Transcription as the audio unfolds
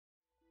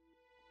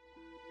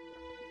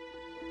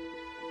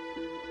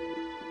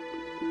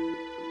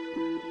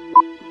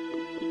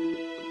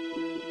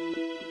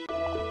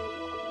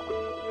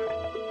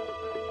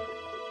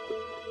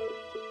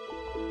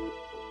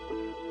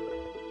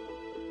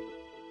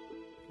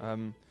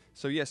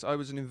So yes, I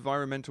was an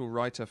environmental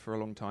writer for a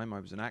long time. I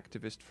was an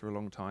activist for a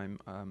long time.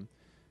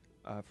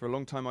 For a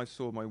long time, I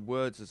saw my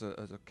words as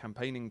a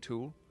campaigning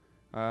tool.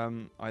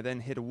 I then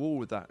hit a wall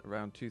with that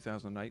around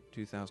 2008,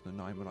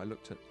 2009, when I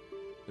looked at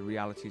the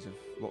realities of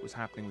what was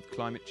happening with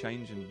climate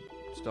change and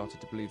started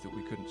to believe that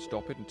we couldn't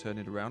stop it and turn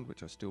it around,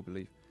 which I still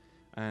believe,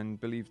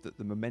 and believed that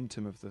the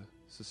momentum of the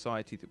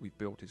society that we've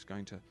built is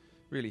going to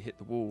really hit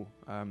the wall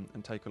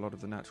and take a lot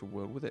of the natural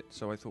world with it.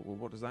 So I thought, well,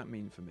 what does that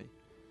mean for me?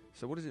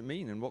 So what does it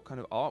mean, and what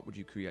kind of art would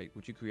you create?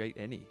 Would you create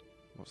any?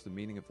 What's the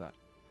meaning of that?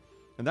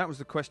 And that was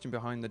the question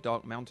behind the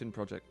Dark Mountain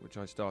project, which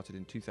I started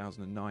in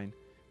 2009,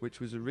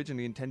 which was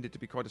originally intended to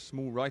be quite a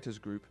small writers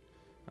group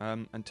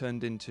and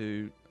turned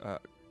into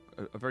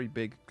a very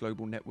big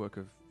global network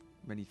of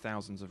many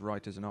thousands of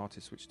writers and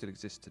artists, which still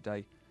exists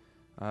today.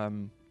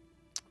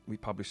 We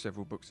publish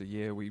several books a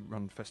year, we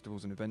run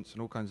festivals and events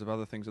and all kinds of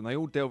other things, and they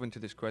all delve into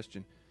this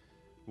question: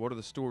 what are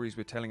the stories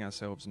we're telling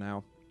ourselves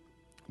now?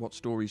 What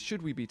stories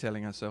should we be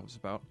telling ourselves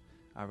about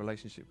our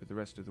relationship with the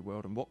rest of the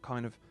world, and what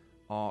kind of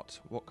art,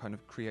 what kind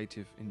of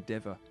creative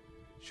endeavour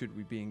should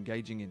we be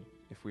engaging in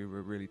if we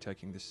were really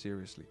taking this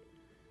seriously?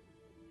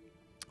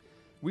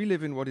 We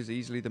live in what is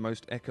easily the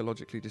most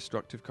ecologically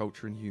destructive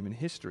culture in human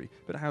history,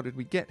 but how did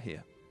we get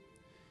here?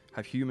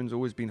 Have humans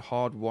always been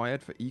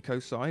hardwired for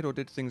ecocide, or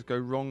did things go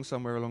wrong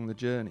somewhere along the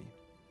journey?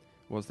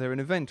 Was there an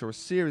event or a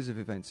series of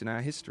events in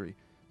our history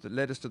that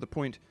led us to the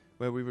point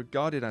where we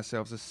regarded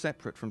ourselves as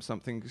separate from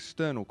something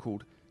external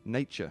called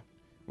nature,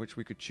 which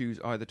we could choose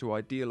either to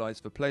idealize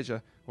for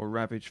pleasure or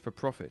ravage for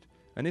profit?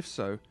 And if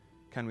so,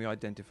 can we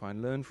identify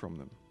and learn from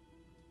them?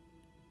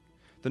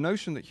 The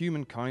notion that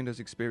humankind has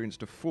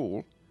experienced a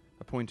fall,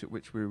 a point at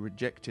which we were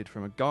rejected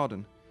from a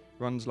garden,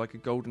 runs like a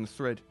golden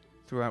thread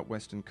throughout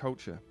Western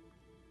culture.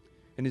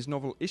 In his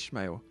novel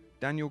Ishmael,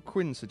 Daniel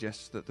Quinn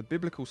suggests that the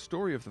biblical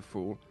story of the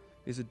fall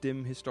is a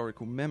dim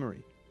historical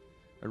memory,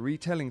 a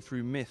retelling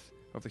through myth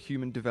of the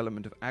human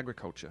development of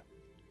agriculture.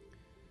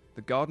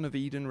 The Garden of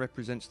Eden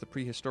represents the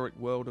prehistoric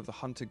world of the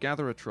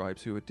hunter-gatherer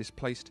tribes who were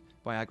displaced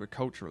by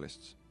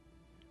agriculturalists.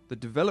 The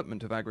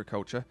development of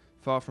agriculture,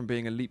 far from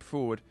being a leap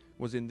forward,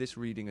 was in this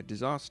reading a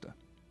disaster.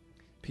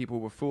 People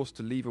were forced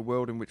to leave a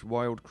world in which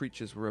wild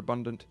creatures were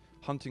abundant,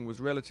 hunting was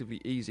relatively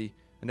easy,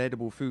 and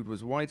edible food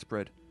was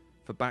widespread,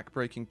 for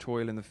back-breaking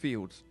toil in the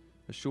fields,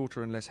 a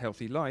shorter and less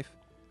healthy life,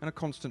 and a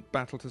constant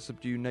battle to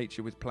subdue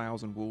nature with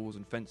ploughs and walls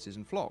and fences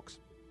and flocks.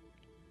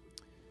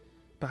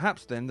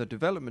 Perhaps then the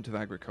development of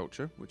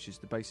agriculture, which is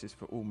the basis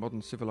for all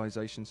modern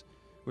civilizations,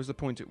 was the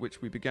point at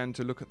which we began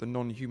to look at the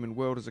non-human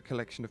world as a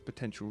collection of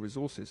potential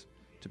resources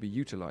to be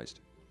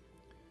utilized.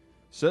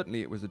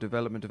 Certainly it was the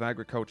development of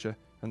agriculture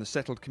and the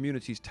settled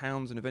communities,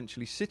 towns and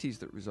eventually cities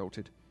that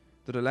resulted,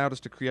 that allowed us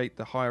to create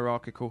the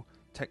hierarchical,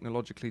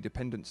 technologically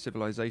dependent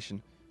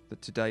civilization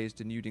that today is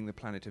denuding the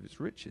planet of its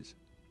riches.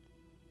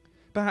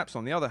 Perhaps,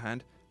 on the other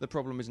hand, the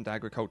problem isn't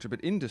agriculture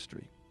but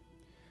industry.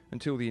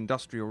 Until the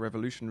Industrial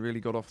Revolution really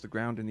got off the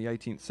ground in the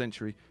 18th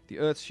century, the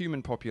Earth's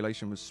human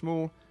population was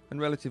small and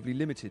relatively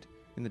limited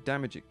in the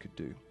damage it could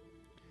do.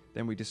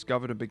 Then we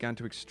discovered and began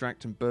to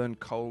extract and burn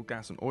coal,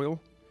 gas and oil,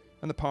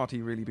 and the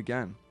party really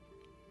began.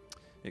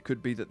 It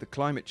could be that the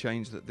climate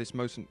change that this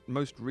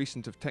most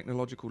recent of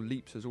technological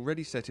leaps has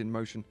already set in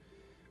motion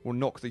will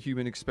knock the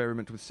human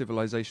experiment with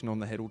civilization on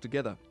the head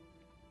altogether.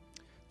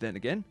 Then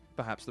again,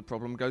 perhaps the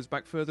problem goes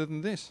back further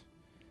than this.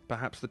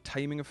 Perhaps the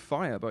taming of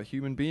fire by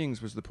human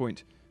beings was the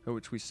point at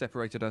which we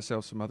separated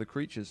ourselves from other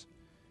creatures.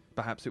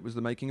 Perhaps it was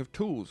the making of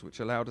tools which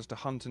allowed us to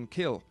hunt and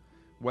kill,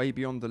 way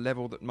beyond the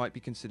level that might be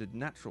considered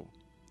natural.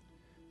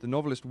 The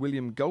novelist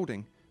William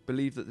Golding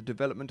believed that the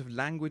development of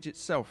language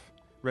itself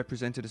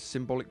represented a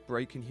symbolic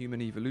break in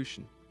human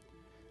evolution.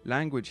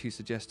 Language, he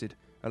suggested,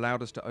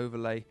 allowed us to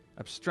overlay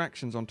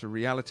abstractions onto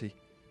reality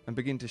and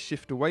begin to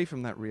shift away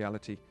from that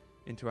reality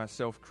into our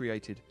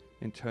self-created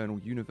internal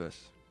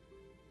universe.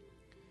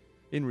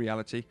 In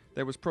reality,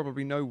 there was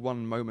probably no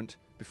one moment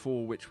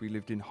before which we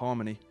lived in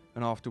harmony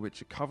and after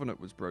which a covenant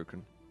was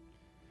broken.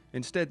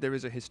 Instead, there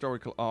is a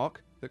historical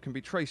arc that can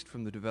be traced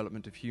from the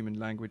development of human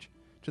language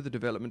to the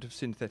development of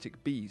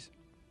synthetic bees.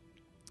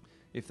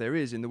 If there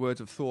is, in the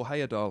words of Thor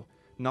Heyerdahl,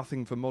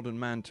 nothing for modern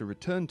man to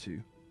return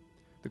to,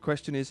 the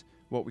question is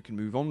what we can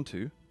move on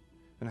to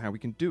and how we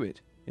can do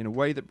it in a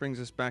way that brings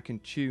us back in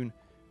tune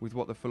with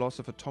what the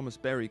philosopher Thomas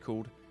Berry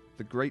called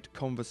the great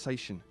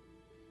conversation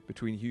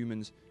between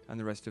humans and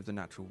the rest of the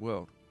natural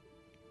world.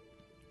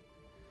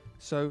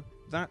 So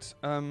that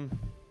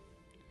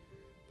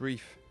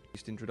brief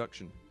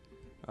introduction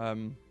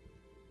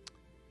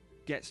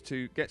gets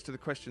to the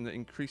question that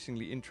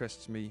increasingly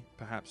interests me,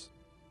 perhaps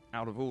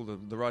out of all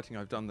the writing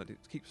I've done, that it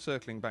keeps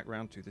circling back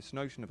round to, this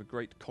notion of a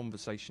great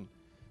conversation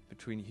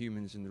between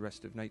humans and the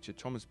rest of nature.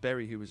 Thomas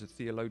Berry, who was a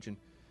theologian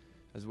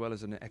as well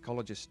as an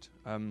ecologist,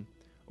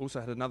 also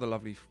had another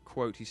lovely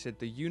quote. He said,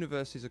 "The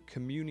universe is a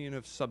communion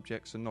of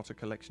subjects and not a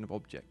collection of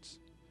objects,"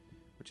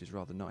 which is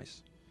rather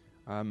nice.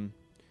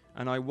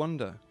 And I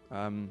wonder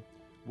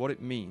what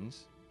it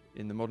means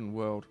in the modern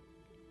world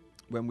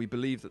when we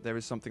believe that there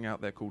is something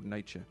out there called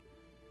nature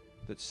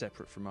that's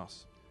separate from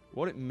us.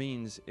 what it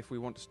means if we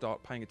want to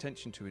start paying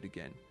attention to it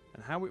again,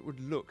 and how it would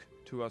look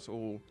to us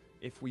all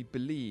if we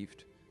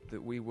believed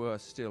that we were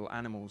still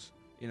animals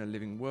in a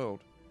living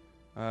world.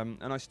 And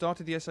I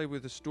started the essay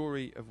with a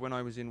story of when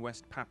I was in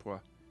West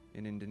Papua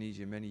in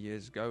Indonesia many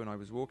years ago, and I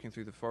was walking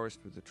through the forest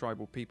with the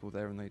tribal people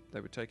there, and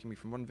they were taking me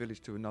from one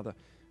village to another.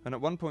 And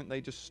at one point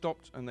they just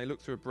stopped and they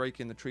looked through a break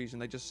in the trees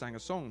and they just sang a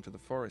song to the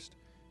forest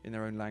in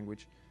their own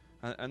language.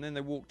 And then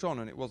they walked on,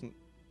 and it wasn't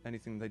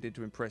anything they did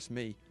to impress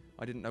me.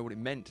 I didn't know what it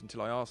meant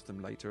until I asked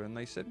them later, and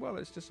they said, well,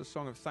 it's just a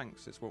song of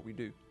thanks. It's what we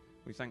do.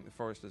 We thank the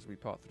forest as we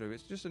part through.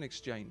 It's just an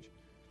exchange.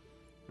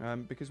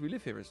 Because we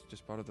live here as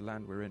just part of the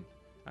land we're in.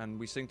 And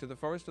we sing to the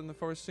forest, and the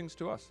forest sings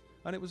to us.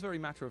 And it was very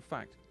matter of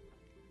fact.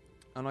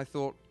 And I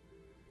thought,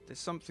 there's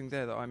something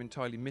there that I'm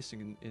entirely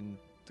missing in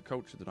the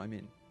culture that I'm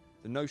in.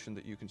 The notion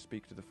that you can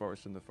speak to the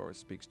forest and the forest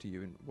speaks to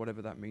you, and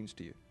whatever that means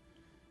to you.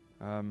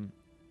 And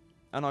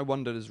I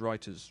wondered, as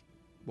writers,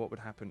 what would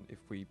happen if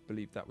we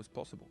believed that was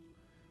possible?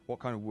 What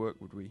kind of work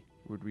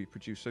would we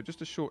produce? So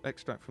just a short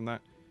extract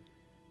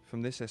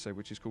from this essay,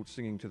 which is called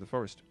Singing to the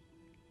Forest.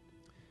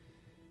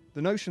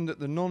 The notion that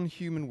the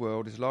non-human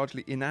world is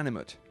largely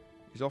inanimate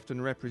is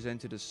often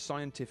represented as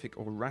scientific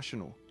or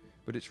rational,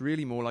 but it's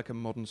really more like a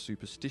modern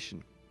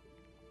superstition.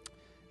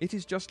 It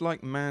is just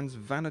like man's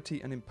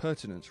vanity and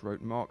impertinence,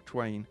 wrote Mark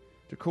Twain,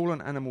 to call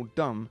an animal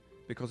dumb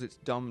because it's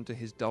dumb to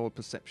his dull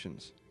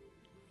perceptions.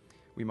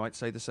 We might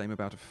say the same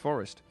about a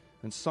forest,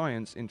 and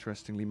science,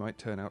 interestingly, might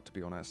turn out to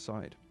be on our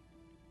side.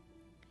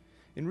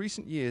 In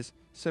recent years,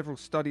 several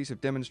studies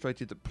have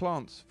demonstrated that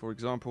plants, for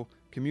example,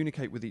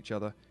 communicate with each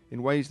other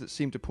in ways that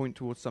seem to point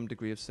towards some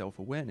degree of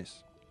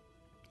self-awareness.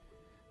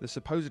 The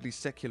supposedly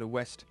secular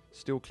West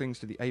still clings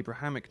to the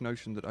Abrahamic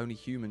notion that only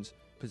humans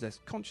possess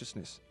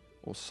consciousness,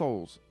 or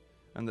souls,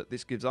 and that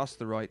this gives us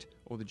the right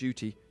or the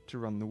duty to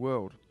run the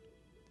world.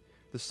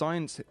 The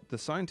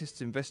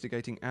scientists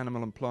investigating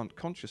animal and plant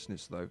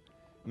consciousness, though,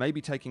 may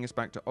be taking us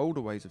back to older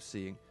ways of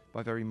seeing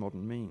by very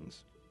modern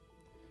means.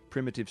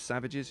 Primitive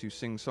savages who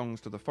sing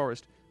songs to the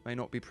forest may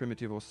not be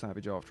primitive or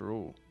savage after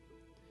all.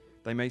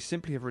 They may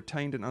simply have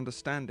retained an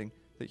understanding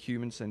that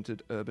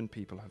human-centered urban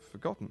people have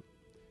forgotten,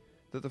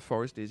 that the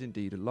forest is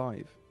indeed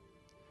alive.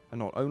 And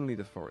not only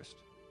the forest.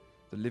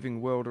 The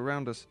living world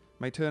around us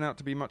may turn out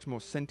to be much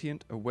more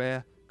sentient,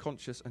 aware,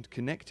 conscious and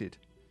connected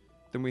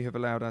than we have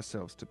allowed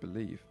ourselves to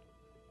believe.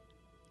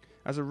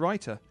 As a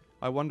writer,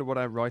 I wonder what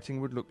our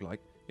writing would look like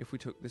if we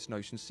took this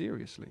notion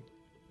seriously.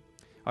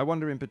 I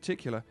wonder in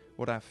particular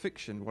what our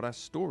fiction, what our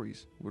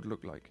stories would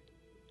look like.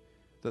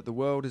 That the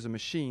world is a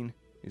machine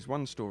is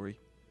one story,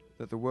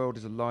 that the world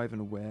is alive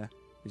and aware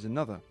is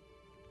another.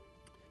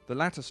 The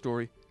latter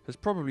story has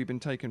probably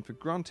been taken for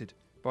granted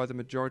by the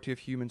majority of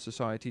human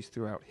societies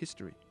throughout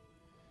history.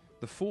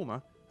 The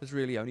former has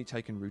really only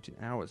taken root in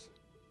ours.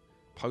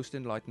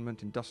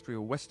 Post-Enlightenment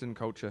industrial Western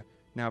culture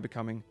now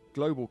becoming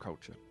global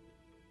culture.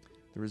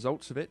 The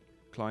results of it,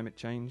 climate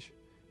change,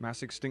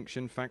 mass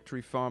extinction,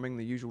 factory farming,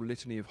 the usual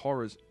litany of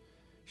horrors,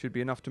 should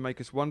be enough to make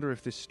us wonder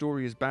if this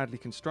story is badly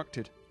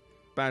constructed,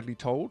 badly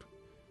told,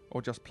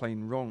 or just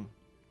plain wrong.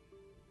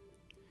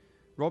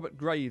 Robert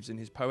Graves, in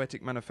his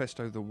poetic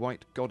manifesto The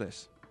White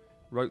Goddess,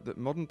 wrote that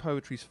modern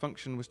poetry's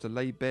function was to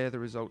lay bare the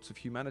results of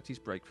humanity's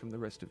break from the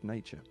rest of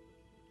nature.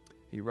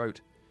 He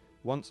wrote,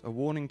 once a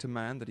warning to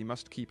man that he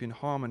must keep in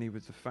harmony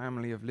with the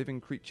family of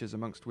living creatures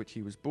amongst which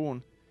he was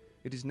born,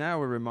 it is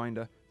now a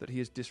reminder that he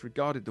has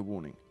disregarded the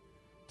warning,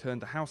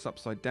 turned the house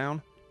upside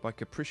down by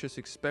capricious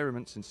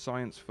experiments in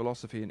science,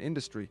 philosophy and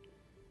industry,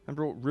 and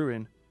brought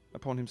ruin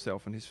upon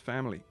himself and his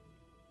family.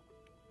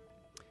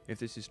 If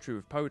this is true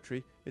of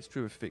poetry, it's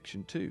true of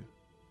fiction too.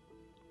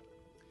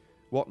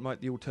 What might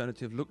the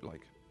alternative look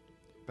like?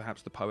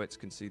 Perhaps the poets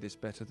can see this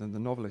better than the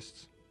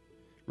novelists.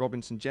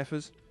 Robinson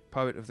Jeffers,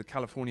 poet of the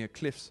California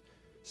Cliffs,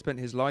 spent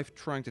his life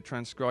trying to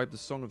transcribe the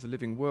song of the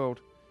living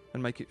world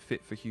and make it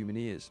fit for human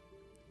ears.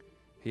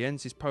 He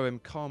ends his poem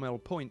Carmel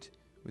Point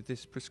with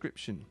this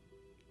prescription.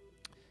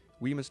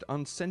 We must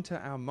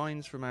uncenter our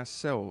minds from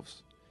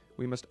ourselves.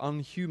 We must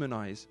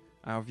unhumanize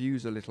our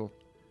views a little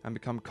and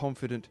become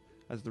confident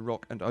as the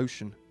rock and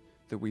ocean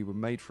that we were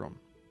made from.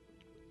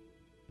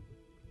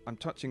 I'm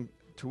touching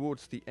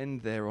towards the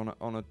end there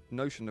on a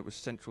notion that was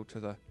central to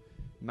the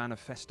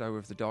manifesto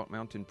of the Dark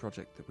Mountain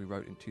project that we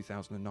wrote in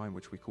 2009,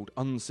 which we called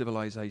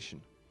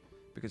Uncivilization.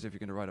 Because if you're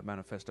going to write a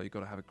manifesto, you've got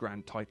to have a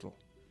grand title.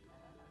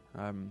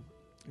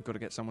 You've got to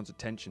get someone's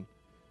attention.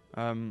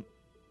 But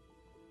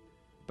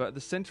at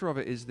the centre of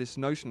it is this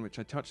notion, which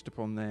I touched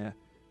upon there,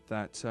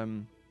 that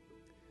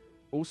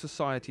all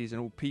societies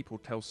and all people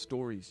tell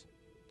stories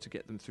to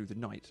get them through the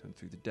night and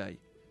through the day.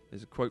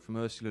 There's a quote from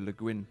Ursula Le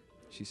Guin.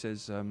 She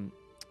says,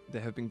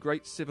 there have been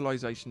great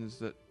civilizations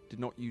that did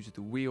not use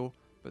the wheel,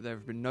 but there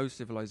have been no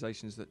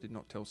civilizations that did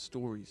not tell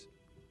stories.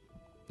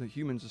 The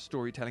humans are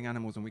storytelling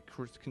animals, and we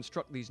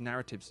construct these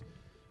narratives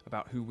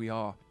about who we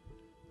are.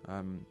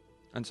 And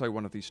so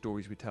one of these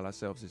stories we tell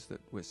ourselves is that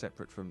we're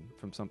separate from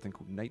something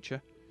called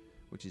nature,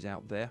 which is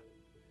out there,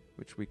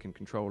 which we can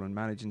control and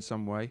manage in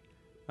some way.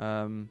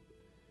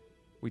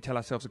 We tell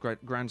ourselves a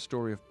great grand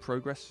story of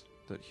progress,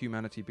 that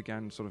humanity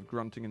began sort of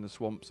grunting in the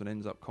swamps and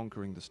ends up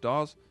conquering the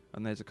stars,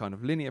 and there's a kind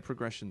of linear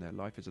progression there.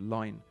 Life is a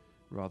line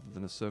rather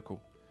than a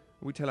circle.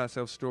 We tell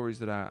ourselves stories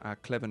that our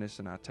cleverness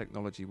and our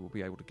technology will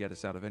be able to get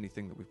us out of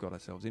anything that we've got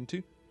ourselves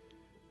into,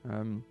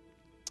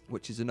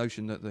 which is a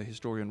notion that the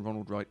historian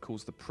Ronald Wright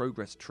calls the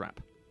progress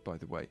trap, by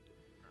the way.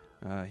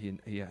 He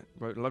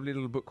wrote a lovely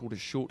little book called A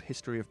Short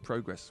History of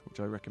Progress, which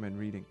I recommend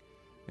reading.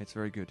 It's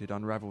very good. It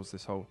unravels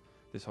this whole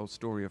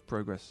story of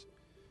progress.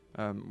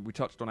 We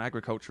touched on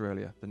agriculture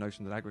earlier. The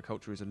notion that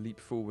agriculture is a leap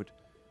forward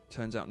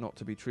turns out not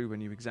to be true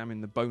when you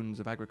examine the bones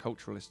of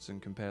agriculturalists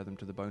and compare them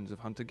to the bones of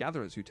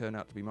hunter-gatherers, who turn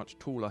out to be much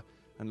taller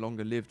and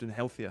longer lived and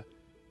healthier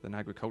than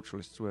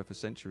agriculturalists were for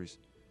centuries.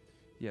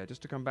 Yeah,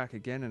 just to come back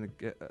again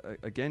and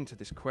again to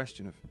this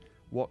question of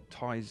what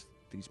ties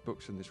these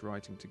books and this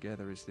writing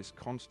together is this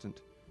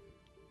constant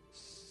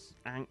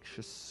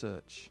anxious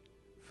search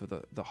for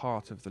the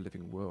heart of the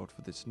living world,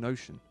 for this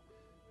notion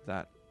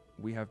that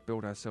we have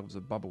built ourselves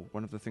a bubble.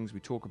 One of the things we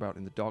talk about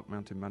in the Dark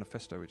Mountain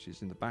Manifesto, which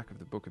is in the back of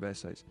the book of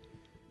essays,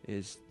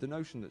 is the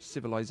notion that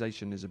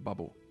civilization is a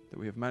bubble, that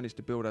we have managed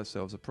to build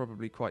ourselves a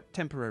probably quite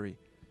temporary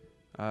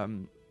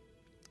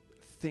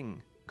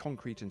thing,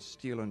 concrete and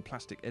steel and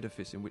plastic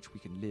edifice in which we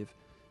can live,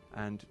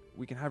 and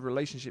we can have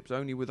relationships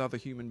only with other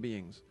human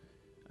beings,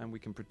 and we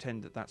can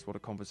pretend that that's what a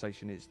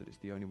conversation is, that it's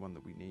the only one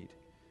that we need.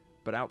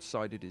 But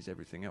outside it is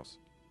everything else.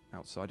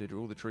 Outside it are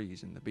all the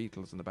trees and the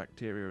beetles and the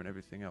bacteria and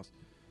everything else.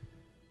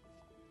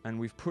 And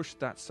we've pushed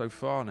that so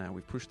far now,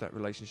 we've pushed that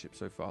relationship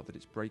so far that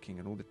it's breaking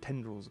and all the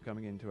tendrils are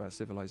coming into our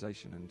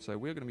civilization. And so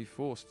we're going to be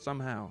forced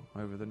somehow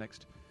over the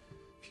next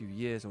few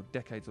years or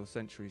decades or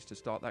centuries to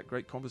start that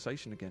great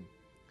conversation again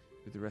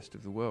with the rest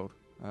of the world.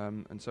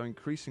 And so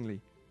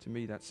increasingly, to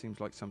me, that seems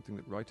like something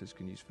that writers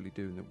can usefully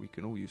do and that we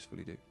can all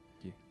usefully do.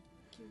 Thank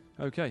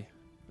you. Okay.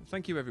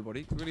 Thank you,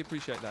 everybody. Really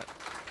appreciate that.